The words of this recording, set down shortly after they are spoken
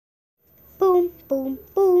boom,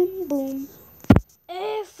 boom, boom.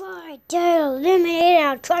 If I dare eliminate,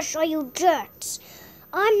 I'll crush all you jerks.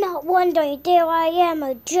 I'm not wondering, dare I am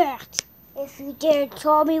a jerk. If you dare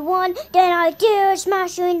call me one, then I dare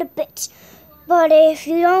smash you into bits. But if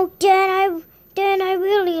you don't, then I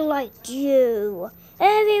really like you.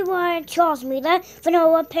 Everyone calls me that for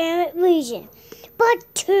no apparent reason.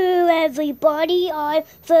 But to everybody, I'm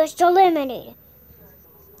first eliminated.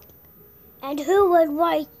 And who would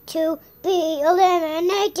like to be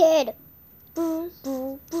eliminated? Boo,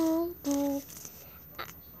 boo, boo, boo.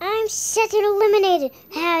 I'm second eliminated.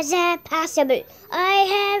 How's that possible?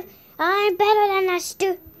 I'm better than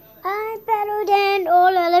I'm better than all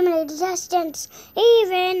eliminated contestants,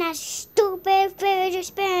 even that stupid fidget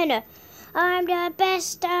spinner. I'm the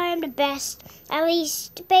best. At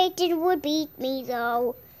least Peyton would beat me,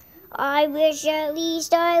 though. I wish at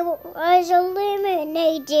least I was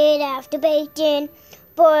eliminated after Peyton.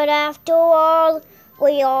 But after all,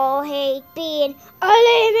 we all hate being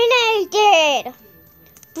eliminated.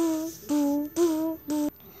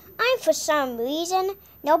 For some reason,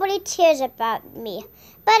 nobody cares about me.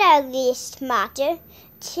 But at least Marta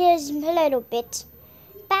cares a little bit.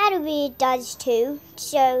 Bfdi does too,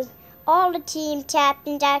 so all the team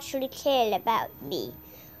captains actually care about me.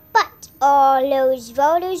 But all those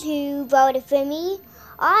voters who voted for me,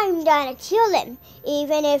 I'm gonna kill them,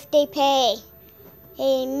 even if they pay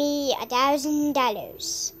me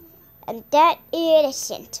 $1,000. I'm that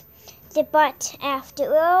innocent. But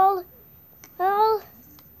after all,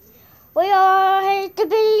 we all hate to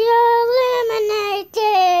be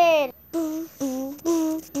eliminated.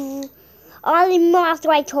 Only Matthew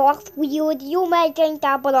I talk with you making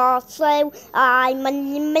that, but also I'm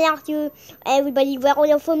Matthew. Everybody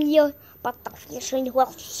voted for me, but obviously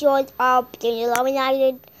was short of being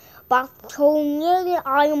eliminated. But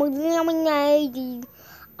I am eliminated.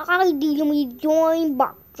 I didn't join,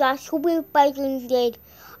 but that's who we basically did.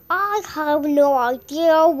 I have no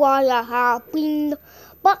idea what happened,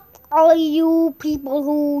 but all you people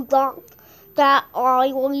who thought that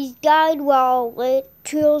I always died, well, it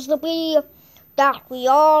kills the bee that we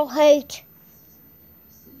all hate.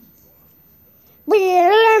 Be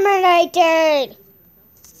eliminated!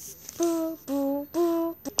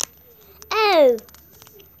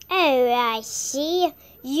 Oh, I see.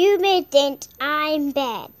 You may think I'm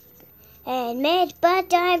bad,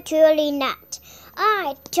 but I'm truly not.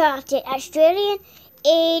 I talked in Australian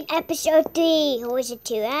in episode 3, or was it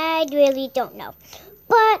 2? I really don't know.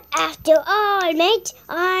 But after all, mate,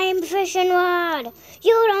 I'm fishing rod.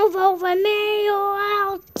 You don't vote for me, or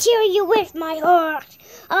I'll kill you with my heart.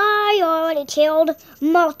 I already killed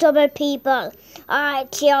multiple people. I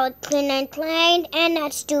killed Clean and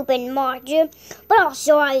that stupid Marjorie, but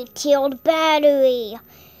also I killed Bfdi.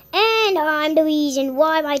 And I'm the reason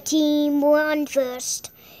why my team won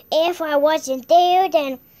first. If I wasn't there,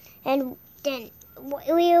 then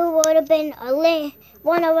we would have been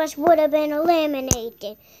one of us would have been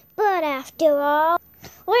eliminated. But after all,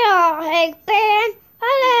 we all hate being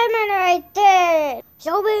eliminated.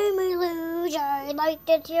 So when we lose, I like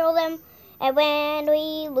to kill them. And when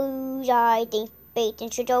we lose, I think Peyton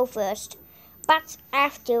should go first. But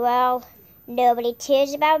after all, nobody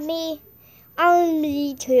cares about me.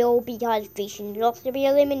 Only till because fishing looks to be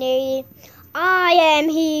eliminated. I am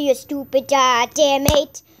here, you stupid goddamn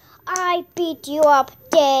mate. I beat you up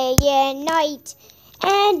day and night,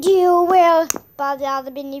 and you will, but I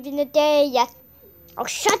haven't been even a day yet. Oh,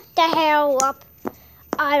 shut the hell up.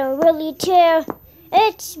 I don't really care.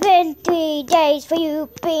 It's been 3 days for you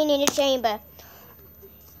being in the chamber.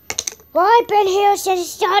 Well, I've been here since the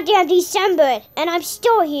start of December, and I'm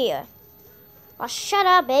still here. Oh, shut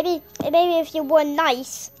up, baby. Maybe if you were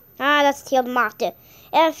nice. That's the matter.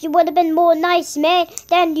 If you would have been more nice, man,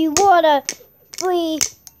 then you would have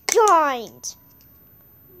rejoined.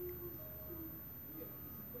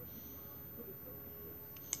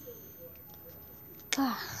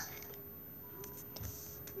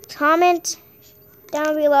 Comment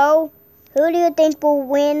down below, who do you think will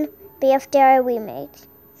win Bfdi remake?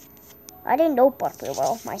 I didn't know Buck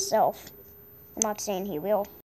will myself. I'm not saying he will.